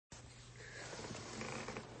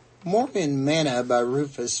Morning Manna by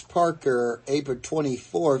Rufus Parker, April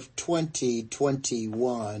 24th,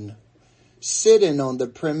 2021. Sitting on the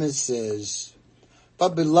premises. But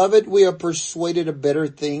beloved, we are persuaded of better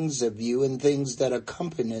things of you and things that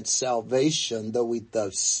accompany salvation, though we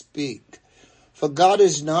thus speak. For God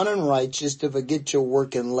is not unrighteous to forget your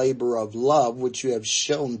work and labor of love, which you have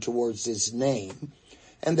shown towards his name,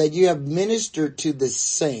 and that you have ministered to the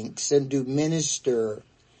saints and do minister.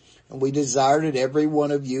 And we desire that every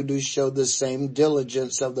one of you do show the same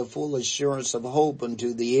diligence of the full assurance of hope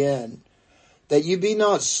unto the end, that you be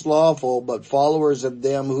not slothful, but followers of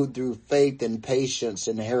them who through faith and patience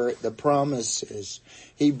inherit the promises.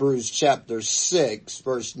 Hebrews chapter 6,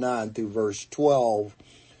 verse 9 through verse 12.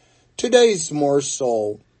 Today's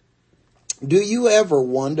morsel. Do you ever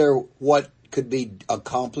wonder what could be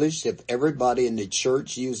accomplished if everybody in the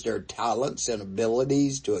church used their talents and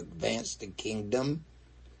abilities to advance the kingdom?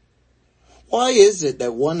 Why is it that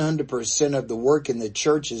 100% of the work in the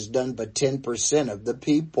church is done by 10% of the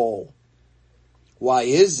people? Why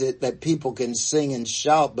is it that people can sing and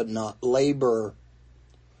shout but not labor?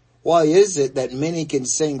 Why is it that many can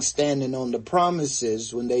sing standing on the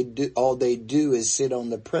promises when all they do is sit on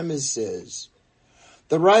the premises?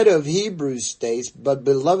 The writer of Hebrews states, "But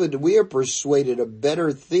beloved, we are persuaded of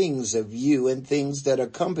better things of you and things that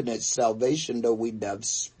accompany salvation, though we doth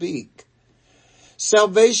speak."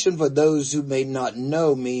 Salvation, for those who may not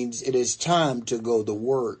know, means it is time to go to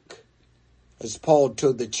work. As Paul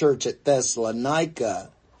told the church at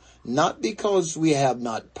Thessalonica, not because we have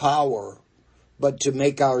not power, but to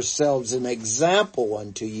make ourselves an example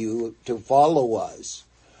unto you to follow us.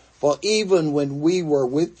 For even when we were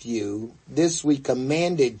with you, this we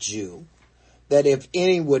commanded you, that if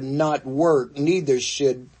any would not work, neither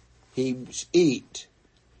should he eat.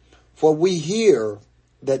 For we hear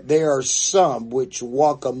that there are some which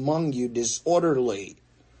walk among you disorderly,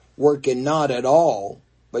 working not at all,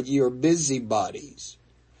 but ye are busybodies.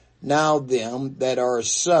 Now them that are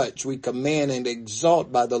such we command and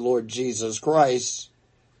exalt by the Lord Jesus Christ,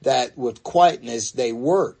 that with quietness they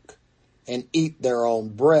work, and eat their own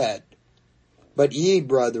bread. But ye,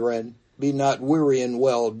 brethren, be not weary in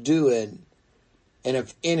well-doing. And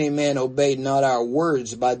if any man obey not our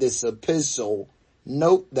words by this epistle,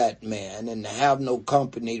 note that man, and have no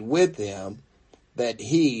company with him, that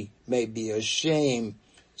he may be ashamed.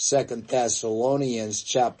 2 Thessalonians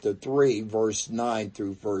chapter 3, verse 9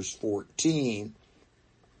 through verse 14.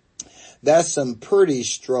 That's some pretty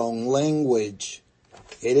strong language.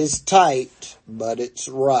 It is tight, but it's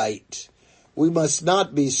right. We must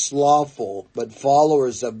not be slothful, but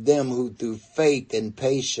followers of them who through faith and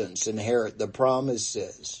patience inherit the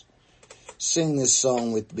promises. Sing this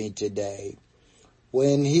song with me today.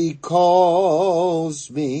 When he calls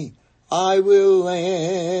me, I will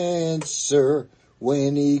answer.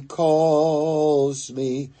 When he calls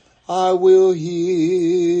me, I will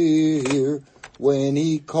hear. When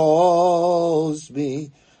he calls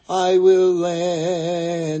me, I will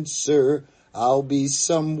answer. I'll be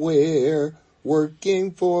somewhere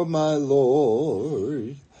working for my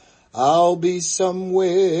Lord. I'll be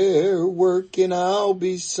somewhere working, I'll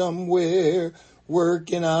be somewhere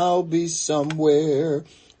working, I'll be somewhere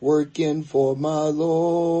working for my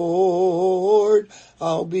Lord.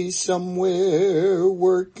 I'll be somewhere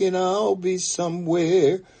working, I'll be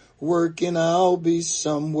somewhere working, I'll be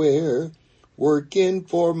somewhere working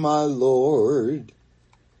for my Lord.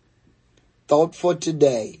 Thought for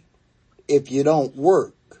today: if you don't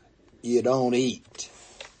work, you don't eat.